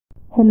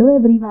Hello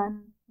everyone,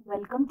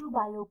 welcome to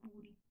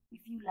BioPuri. If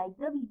you like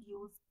the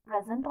videos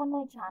present on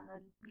my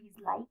channel, please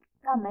like,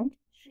 comment,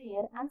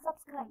 share and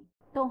subscribe.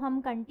 तो हम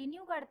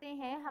continue करते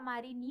हैं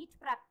हमारी NEET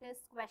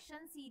practice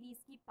question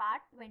series की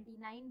part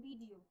 29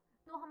 video.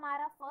 तो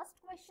हमारा first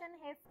question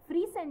है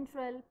free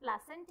central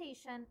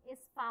placentation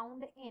is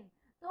found in.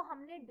 तो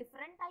हमने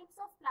डिफरेंट टाइप्स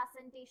ऑफ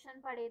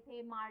प्लासेंटेशन पढ़े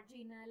थे,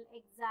 मार्जिनल,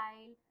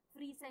 एक्साइल,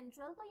 फ्री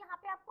सेंट्रल। तो यहाँ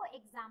पे आपको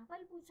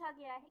एग्जाम्पल पूछा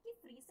गया है कि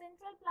फ्री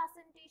सेंट्रल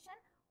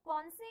प्लासेंटेशन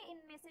कौन से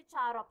इनमें से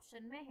चार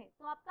ऑप्शन में है।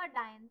 तो आपका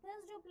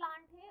डायंथस जो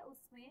प्लांट है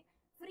उसमें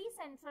फ्री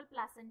सेंट्रल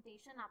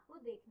प्लासेंटेशन आपको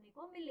देखने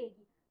को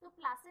मिलेगी। तो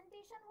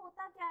प्लासेंटेशन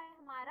होता क्या है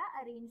हमारा?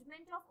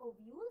 Arrangement of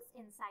ovules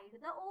inside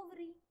the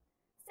ovary.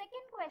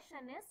 Second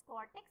question is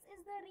cortex is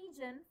the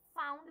reason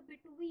found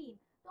between.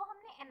 तो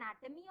हमने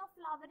एनाटॉमी ऑफ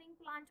फ्लावरिंग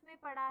प्लांट में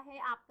पढ़ा है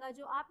आपका,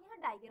 जो आप यहाँ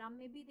डायग्राम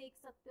में भी देख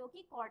सकते हो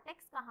कि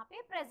कॉर्टेक्स कहाँ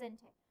पे प्रेजेंट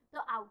है। तो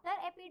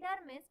आउटर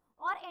एपिडर्मिस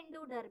और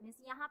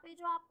एंडोडर्मिस, यहाँ पे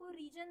जो आपको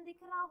रीजन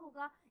दिख रहा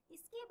होगा,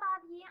 इसके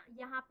बाद ये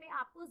यहाँ पे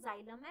आपको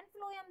जाइलम एंड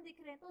फ्लोएम दिख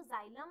रहे हैं। तो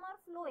जाइलम और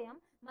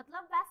फ्लोएम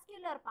मतलब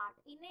वैस्कुलर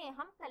पार्ट, इन्हें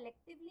हम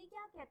कलेक्टिवली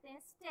क्या कहते हैं?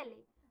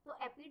 स्टेले। तो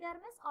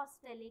एपिडर्मिस और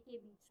स्टेले के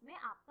बीच में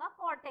आपका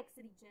कॉर्टेक्स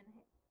रीजन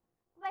है।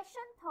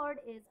 Question third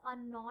is a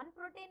non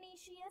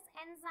proteinaceous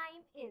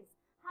enzyme is.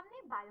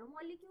 हमने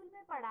बायोमोलिक्यूल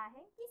में पढ़ा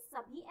है कि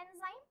सभी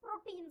एंजाइम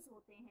प्रोटीन्स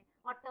होते हैं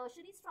और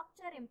टर्शरी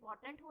स्ट्रक्चर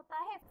इंपॉर्टेंट होता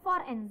है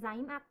फॉर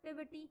एंजाइम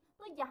एक्टिविटी।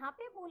 तो यहाँ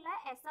पे बोला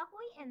है ऐसा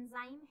कोई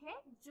एंजाइम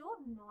है जो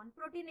नॉन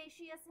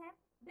प्रोटीनेशियस है।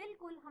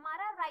 बिल्कुल,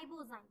 हमारा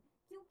राइबोजाइम,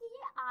 क्योंकि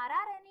ये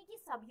आरआरएनए की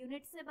सब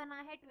यूनिट से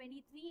बना है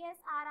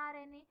 23S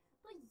आरआरएनए।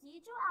 तो ये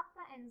जो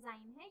आपका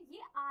एंजाइम है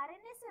ये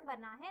आरएनए से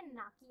बना है,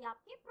 ना कि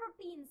आपके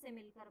प्रोटीन से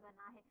मिलकर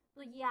बना है।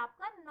 तो ये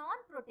आपका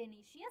नॉन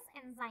प्रोटीनेशियस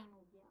एंजाइम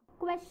हो गया।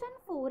 Question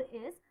 4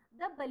 is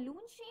the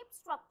balloon shape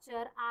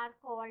structure are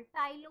called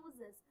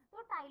tylosis.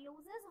 तो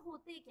टाइलोसिस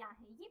होते क्या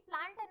है? ये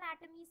प्लांट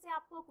एनाटॉमी से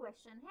आपको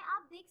क्वेश्चन है,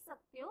 आप देख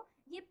सकते हो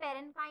ये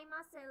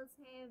पेरेन्काइमा सेल्स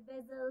हैं,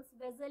 वेजल्स,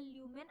 वेजल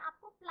ल्यूमेन।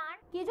 आपको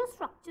प्लांट के जो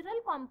स्ट्रक्चरल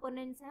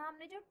कंपोनेंट्स हैं,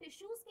 हमने जो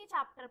टिश्यूज के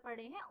चैप्टर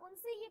पढ़े हैं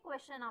उनसे ये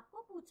क्वेश्चन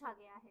आपको पूछा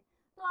गया है।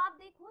 तो आप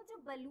देखो जो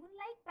बलून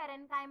लाइक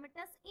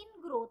पेरेन्काइमेटस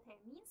इन ग्रोथ है,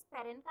 मींस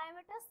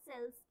पेरेन्काइमेटस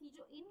सेल्स की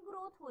जो इन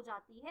ग्रोथ हो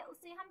जाती है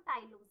उसे हम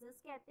टाइलोसिस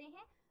कहते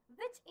हैं,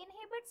 which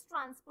inhibits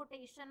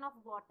transportation of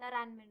water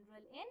and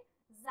mineral in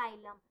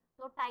xylem।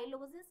 तो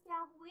टाइलोसिस क्या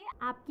हुए?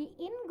 आपकी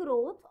in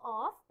growth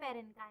of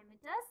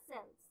पेरेन्काइमेटस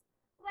sales.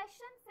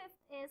 Question 5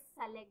 is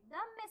select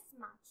the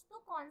mismatch. तो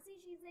कौन सी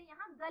चीजें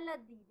यहाँ गलत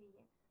दी गई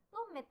है?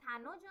 तो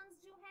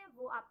मिथेनोजेंस जो है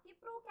वो आपके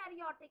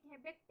प्रोकैरियोटिक है,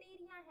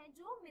 बैक्टीरिया है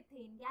जो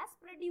मीथेन गैस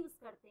प्रोड्यूस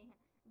करते हैं।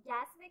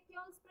 गैस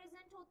वैक्यूल्स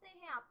प्रेजेंट होते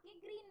हैं आपके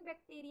ग्रीन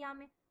बैक्टीरिया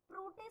में।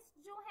 प्रोटिस्ट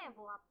जो है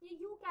वो आपके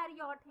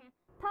यूकैरियोट हैं।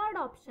 थर्ड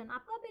ऑप्शन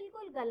आपका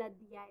बिल्कुल गलत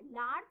दिया है,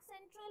 large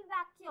central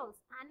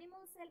vacuoles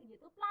animal cell, ये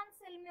तो प्लांट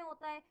सेल में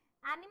होता है।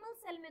 एनिमल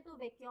सेल में तो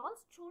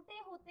वैक्यूल्स छोटे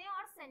होते हैं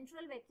और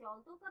सेंट्रल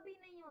वैक्यूल तो कभी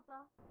नहीं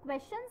होता।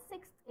 Question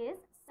 6 is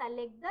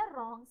select the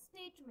wrong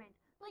statement.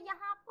 तो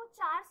यहाँ आपको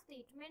चार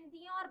स्टेटमेंट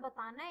दिए और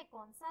बताना है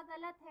कौन सा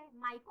गलत है।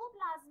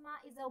 Mycoplasma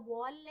is a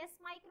wireless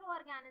micro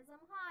organism,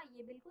 हाँ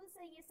ये बिल्कुल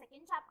सही है,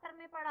 सेकेंड चैप्टर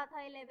में पढ़ा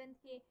था 11th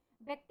के।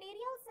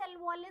 Bacterial cell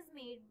wall is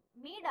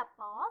made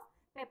up of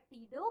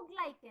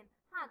peptidoglycan,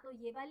 हाँ तो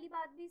ये वाली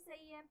बात भी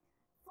सही है।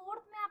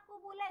 फोर्थ में आपको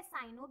बोला है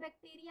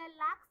साइनोबैक्टीरिया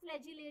लैक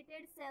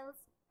फ्लैजिलेटेड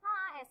सेल्स,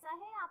 हाँ ऐसा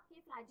है, आपके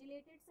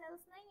फ्लैजिलेटेड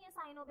सेल्स नहीं है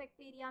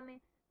साइनोबैक्टीरिया में।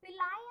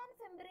 पिलाई and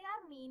fimbriae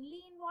are mainly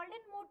involve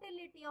in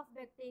motility of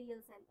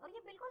bacterial cell, और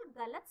ये बिल्कुल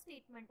गलत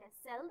स्टेटमेंट है।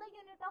 Cell the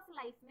unit of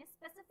life में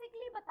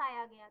स्पेसिफिकली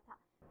बताया गया था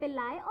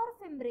पिलाई और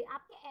फिम्ब्रे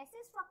आपके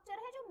ऐसे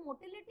स्ट्रक्चर है जो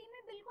मोटिलिटी में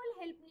बिल्कुल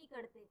हेल्प नहीं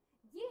करते।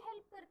 ये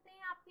हेल्प करते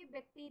हैं आपके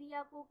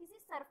बैक्टीरिया को किसी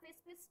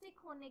सरफेस पे स्टिक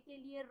होने के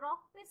लिए,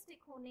 रॉक पे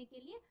स्टिक होने के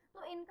लिए।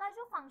 तो इनका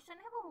जो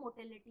फंक्शन है वो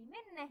मोटिलिटी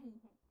में नहीं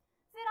है।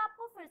 फिर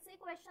आपको फिर से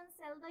question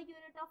cell the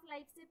unit of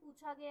life से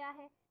पूछा गया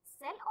है,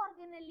 cell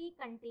organelle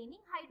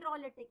containing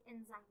hydrolytic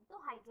enzyme. तो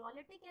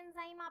हाइड्रोलिटिक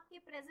एंजाइम आपके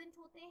प्रेजेंट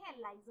होते हैं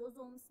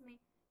लाइसोसोम्स में,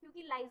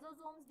 क्योंकि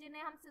लाइसोसोम्स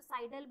जिन्हें हम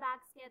सुसाइडल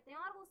बैग्स कहते हैं,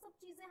 और वो सब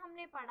चीजें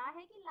हमने पढ़ा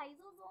है कि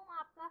लाइसोसोम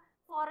आपका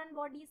फॉरेन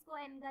बॉडीज को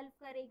एनगल्फ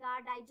करेगा,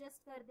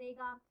 डाइजेस्ट कर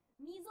देगा।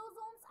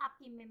 मीजोसोम्स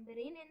आपकी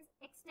मेम्ब्रेन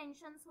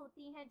एक्सटेंशंस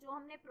होती हैं जो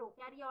हमने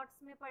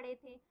प्रोकैरियोट्स में पढ़े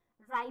थे।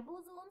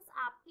 राइबोसोम्स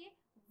आपके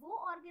वो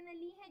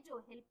ऑर्गेनली है जो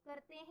हेल्प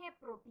करते हैं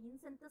प्रोटीन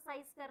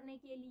सिंथेसाइज करने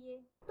के लिए।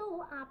 तो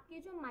आपके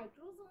जो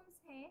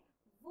माइक्रोसोम्स हैं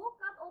वो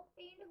कब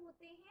ऑब्टेन्ड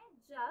होते हैं?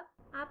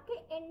 जब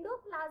आपके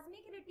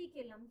एंडोप्लाज्मिक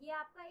रेटिकुलम, ये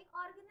आपका एक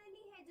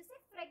ऑर्गेनली है जिसे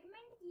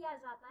फ्रेगमेंट किया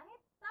जाता है,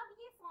 तब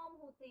ये फॉर्म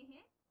होते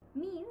हैं।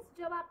 मींस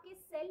जब आपके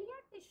सेल या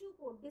टिश्यू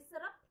को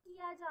डिसरप्ट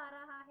किया जा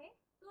रहा है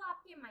तो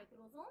आपके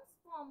माइक्रोसोम्स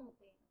फॉर्म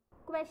होते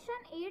हैं।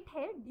 क्वेश्चन 8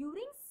 है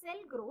during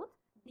cell growth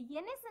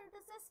DNA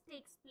synthesis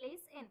takes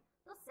place in.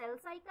 तो cell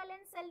cycle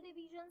and cell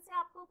division से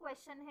आपको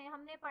क्वेश्चन है,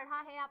 हमने पढ़ा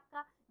है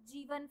आपका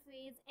G1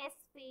 phase,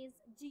 S phase,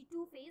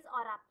 G2 phase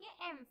और आपके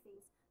M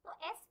फेज। तो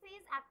एस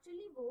फेज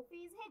एक्चुअली वो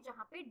फेज है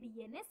जहाँ पे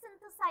डीएनए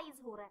सिंथेसाइज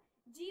हो रहा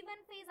है।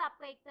 G1 फेज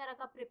आपका एक तरह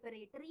का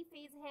प्रिपरेटरी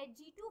फेज है।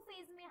 G2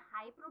 फेज में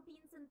हाई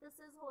प्रोटीन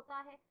सिंथेसिस होता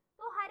है।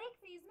 तो हर एक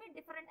फेज में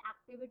डिफरेंट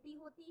एक्टिविटी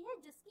होती है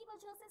जिसकी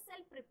वजह से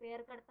सेल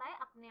प्रिपेयर करता है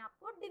अपने आप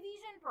को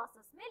डिवीजन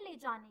प्रोसेस में ले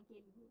जाने के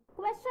लिए।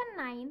 Question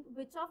 9,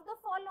 which of the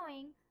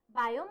following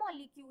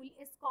biomolecule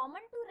is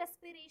common to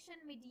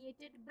respiration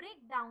mediated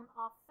breakdown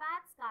of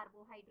fats,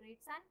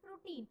 carbohydrates and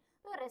protein।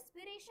 तो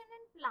respiration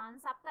in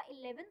plants आपका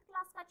 11th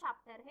क्लास का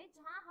चैप्टर है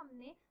जहां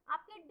हमने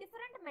आपके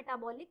डिफरेंट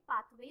मेटाबॉलिक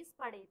पाथवेज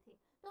पढ़े थे।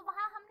 तो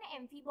वहां हमने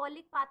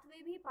एम्फीबॉलिक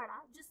पाथवे भी पढ़ा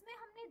जिसमें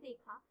हमने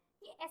देखा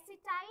कि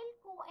एसिटाइल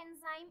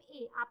कोएंजाइम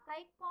ए आपका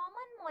एक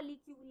कॉमन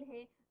मॉलिक्यूल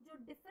है जो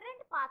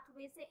डिफरेंट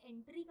पाथवे से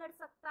एंट्री कर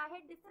सकता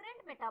है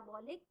डिफरेंट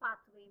मेटाबॉलिक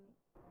पाथवे में।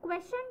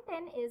 Question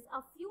 10 is a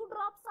few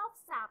drops of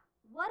SAP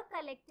were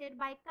collected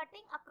by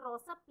cutting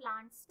across a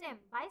plant stem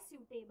by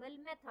suitable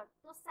method।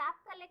 तो सैप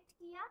कलेक्ट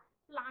किया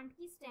प्लांट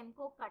की स्टेम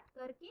को कट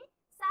करके।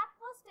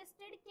 SAP was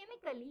tested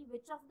chemically,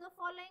 which of the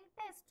following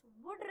test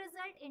would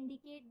result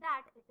indicate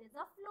that it is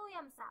a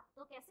phloem sap।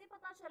 तो कैसे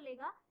पता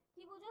चलेगा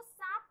कि वो जो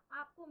सैप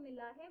आपको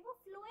मिला है वो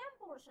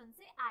फ्लोएम पोर्शन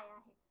से आया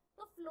है।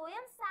 तो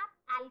फ्लोएम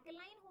सैप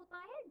अल्कलाइन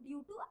होता है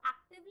due to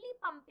actively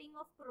pumping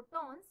of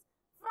protons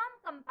from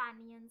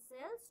companion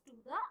cells to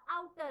the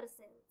outer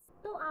cells।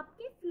 तो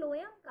आपके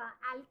फ्लोएम का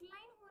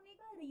अल्कलाइन होने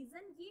का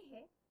रीजन ये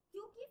है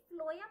क्योंकि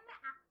फ्लोएम में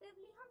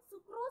एक्टिवली हम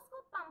सुक्रोज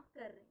को पंप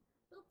कर रहे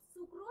हैं। तो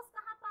सुक्रोज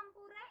कहाँ पंप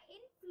हो रहा है?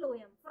 इन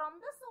phloem from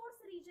the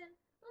source reason.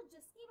 तो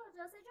जिसकी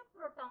वजह से जो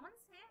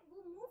प्रोटॉन्स हैं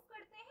वो मूव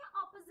करते हैं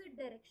ऑपोजिट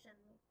डायरेक्शन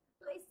में।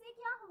 तो इससे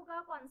क्या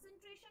होगा?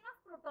 Concentration of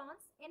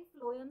protons in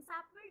phloem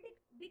SAP will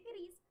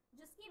decrease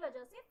जिसकी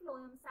वजह से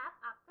फ्लोएम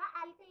सैप आपका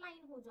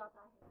अल्कलाइन हो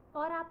जाता है।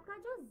 और आपका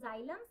जो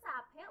जाइलम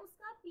सैप है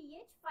उसका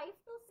pH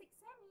 5 to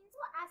 6 है, मींस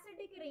वो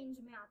एसिडिक रेंज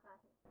में आता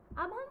है।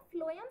 अब हम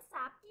फ्लोएम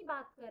सैप की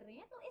बात कर रहे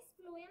हैं तो इस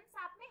फ्लोएम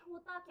सैप में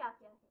होता क्या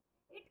क्या है?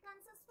 It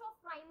consist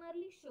of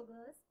primarily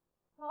sugars,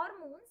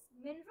 hormones,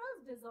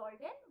 minerals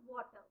dissolved in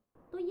water.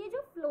 तो ये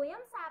जो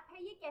फ्लोएम सैप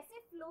है ये कैसे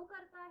फ्लो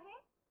करता है?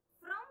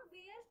 From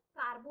where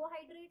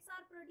carbohydrates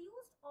are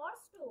produced और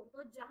स्टोर।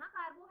 तो जहां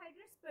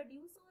कार्बोहाइड्रेट्स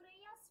प्रोड्यूस हो रहे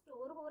हैं या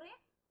स्टोर हो रहे हैं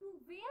to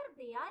where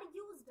they are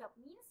used up,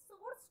 means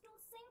source to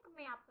sink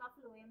में आपका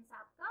फ्लोएम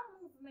सैप का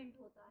मूवमेंट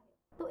होता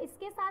है। तो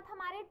इसके साथ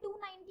हमारे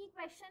 290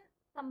 क्वेश्चन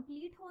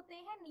कंप्लीट होते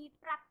हैं नीट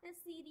प्रैक्टिस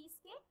सीरीज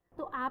के।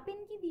 तो आप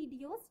इनकी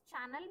वीडियोस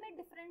चैनल में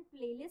डिफरेंट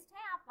प्लेलिस्ट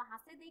है आप वहां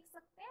से देख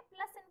सकते हैं,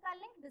 प्लस इनका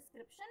लिंक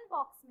डिस्क्रिप्शन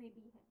बॉक्स में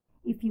भी है।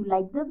 If you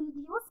like the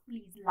videos,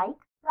 please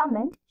like,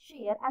 comment,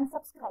 share and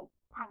subscribe.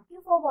 Thank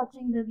you for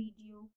watching the video.